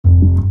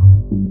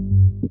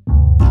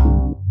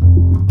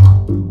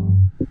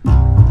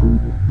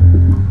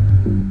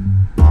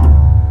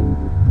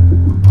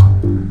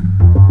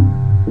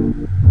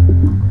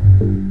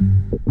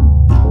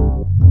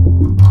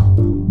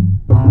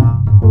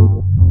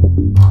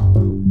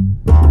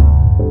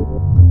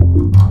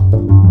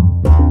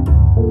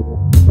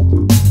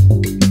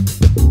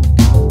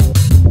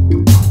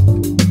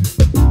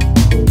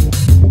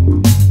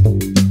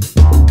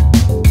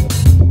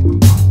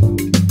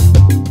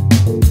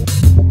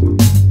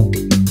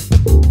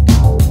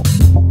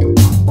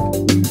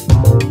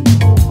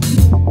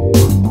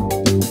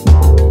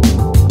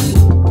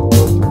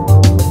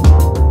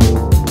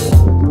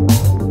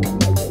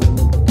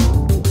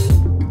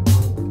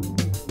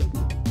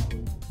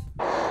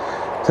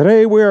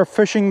Today we are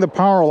fishing the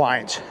power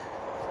lines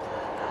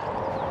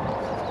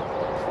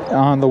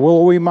on the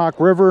Willowee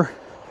River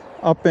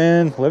up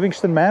in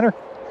Livingston Manor.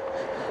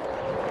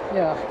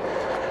 Yeah.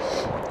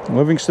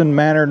 Livingston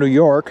Manor, New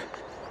York.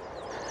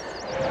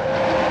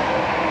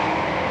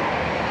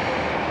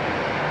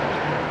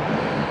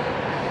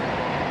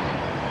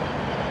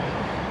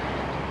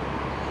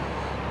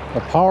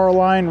 The power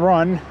line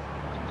run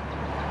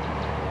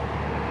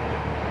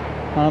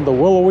on the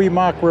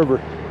Willowee River.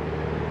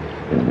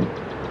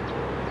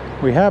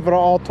 We have it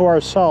all to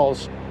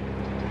ourselves,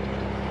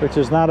 which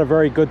is not a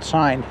very good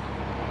sign.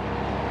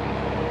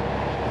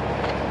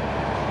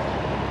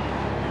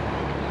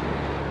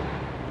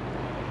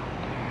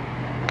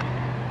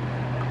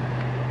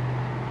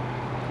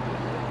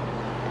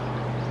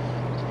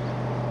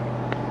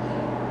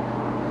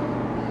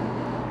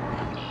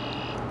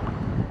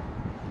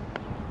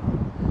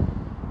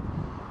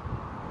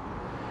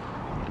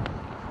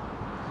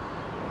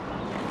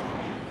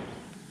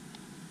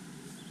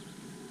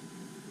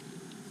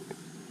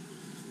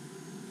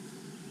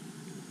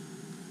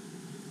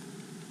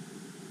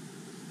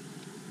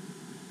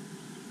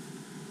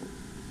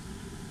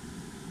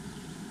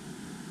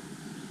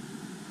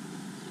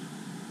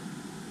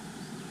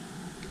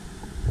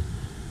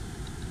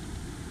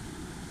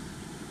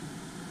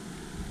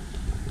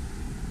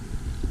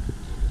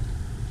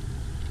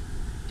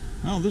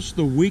 Well, this is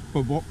the week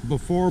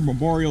before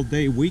Memorial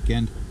Day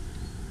weekend,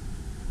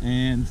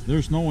 and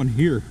there's no one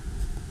here.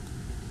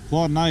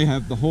 Claude and I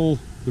have the whole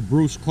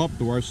DeBruce club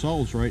to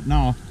ourselves right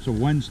now. It's a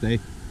Wednesday.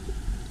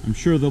 I'm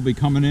sure they'll be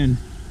coming in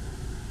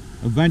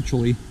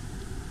eventually,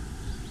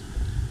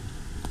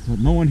 but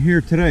no one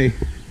here today.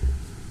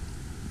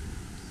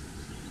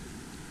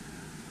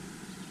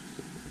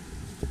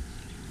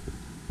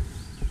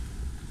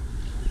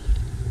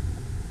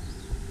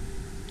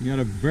 We got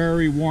a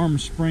very warm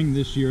spring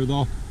this year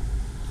though.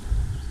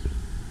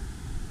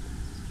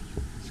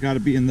 Got to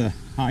be in the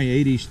high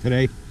 80s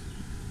today.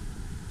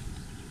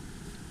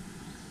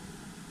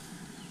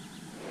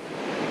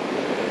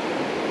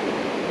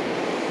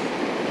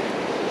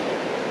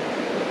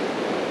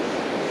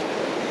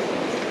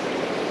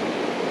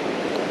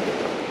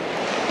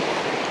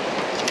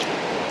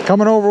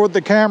 Coming over with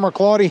the camera,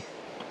 Claudie.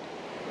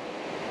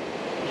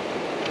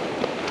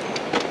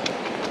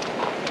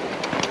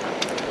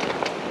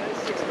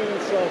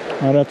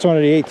 Oh, that's one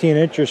of the 18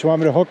 inchers. You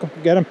want me to hook him,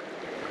 get him?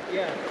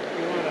 Yeah,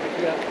 you want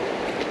to, yeah.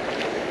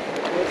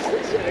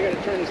 I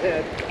gotta turn his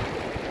head.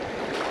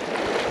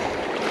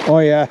 Oh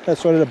yeah,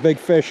 that's one of the big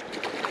fish.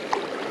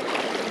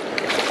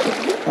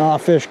 Ah,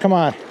 fish, come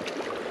on.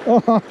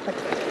 Oh.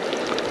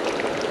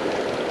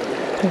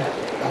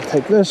 I'll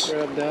take this.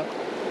 Grab that.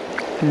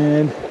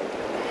 And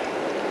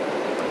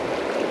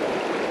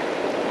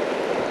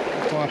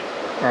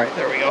all right,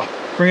 there we go.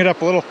 Bring it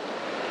up a little.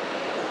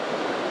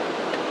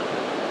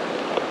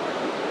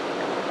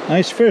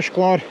 Nice fish,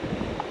 Claude.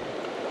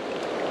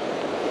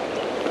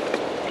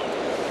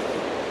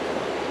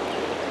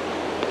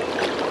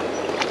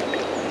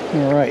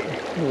 All right,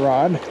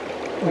 rod.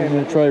 I'm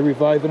going to try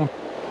reviving him.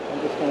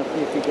 I'm just going to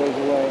see if he goes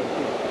away.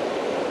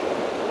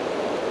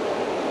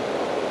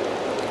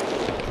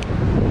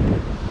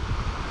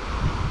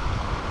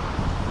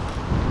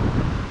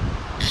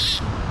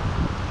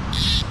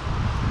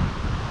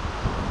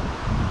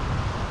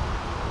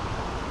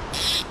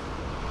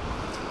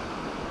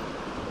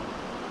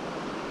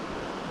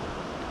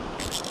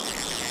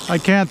 I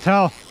can't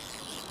tell.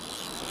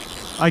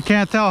 I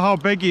can't tell how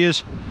big he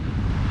is.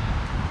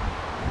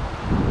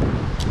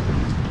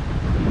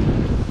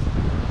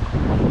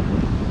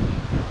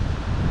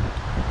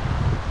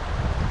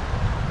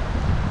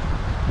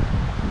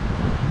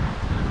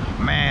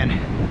 Man.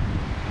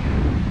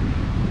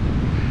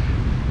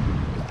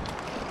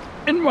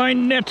 In my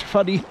net,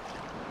 buddy.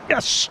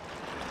 Yes.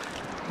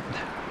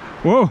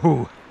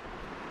 Whoa.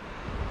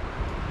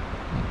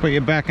 I'll put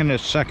you back in a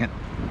second.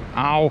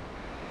 Ow.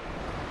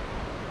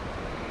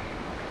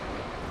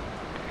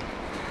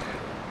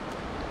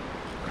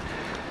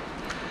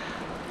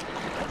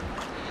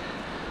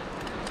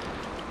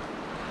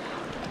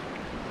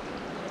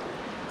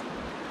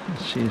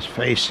 See his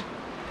face.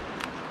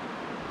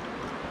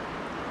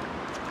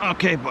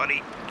 Okay,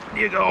 buddy,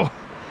 here you go.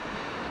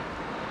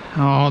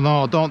 Oh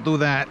no, don't do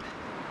that.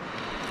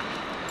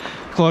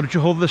 Claude, did you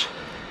hold this?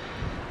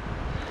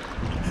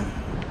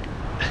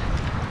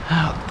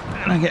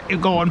 Oh, and I get you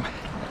going.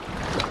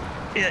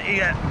 Yeah, you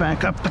got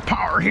back up the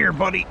power here,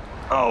 buddy.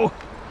 Oh,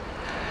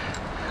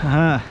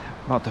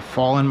 about to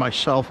fall in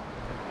myself.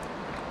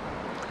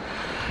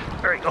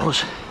 There he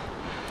goes.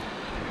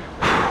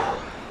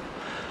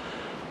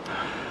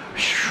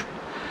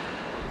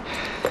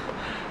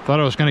 Thought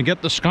I was going to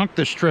get the skunk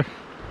this trip.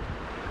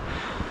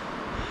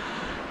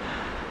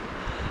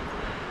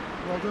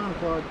 Well done,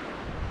 Claude.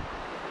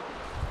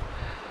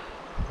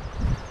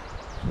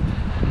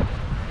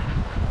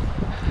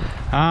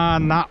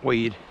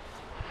 Knotweed.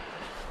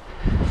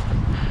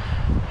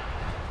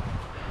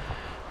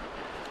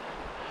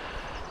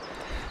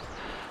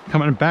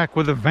 Coming back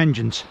with a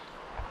vengeance.